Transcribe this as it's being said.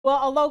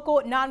Well, a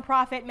local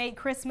nonprofit made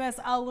Christmas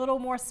a little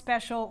more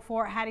special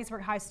for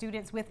Hattiesburg High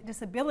students with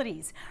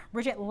disabilities.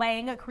 Bridget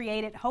Lang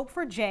created Hope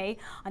for Jay,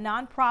 a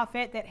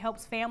nonprofit that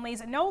helps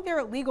families know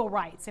their legal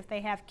rights if they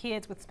have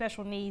kids with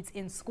special needs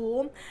in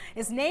school.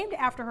 It's named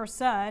after her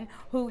son,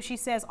 who she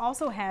says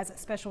also has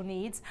special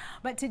needs.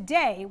 But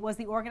today was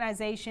the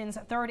organization's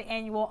third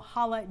annual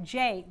Holla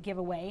Jay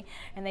giveaway,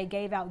 and they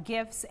gave out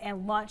gifts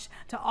and lunch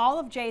to all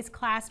of Jay's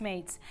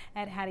classmates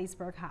at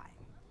Hattiesburg High.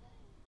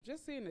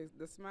 Just seeing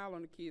the smile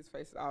on the kids'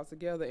 faces all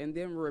together, and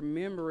them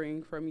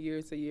remembering from year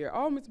to year,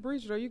 oh, Miss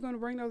Bridget, are you going to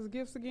bring those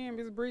gifts again?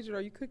 Miss Bridget,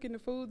 are you cooking the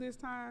food this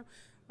time?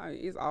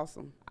 It's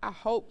awesome. I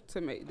hope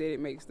that it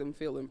makes them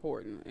feel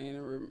important,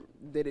 and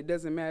that it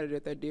doesn't matter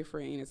that they're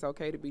different, and it's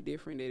okay to be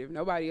different, that if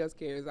nobody else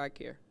cares, I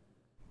care.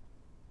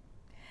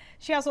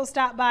 She also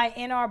stopped by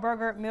N.R.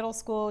 Berger Middle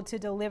School to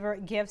deliver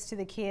gifts to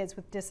the kids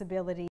with disabilities.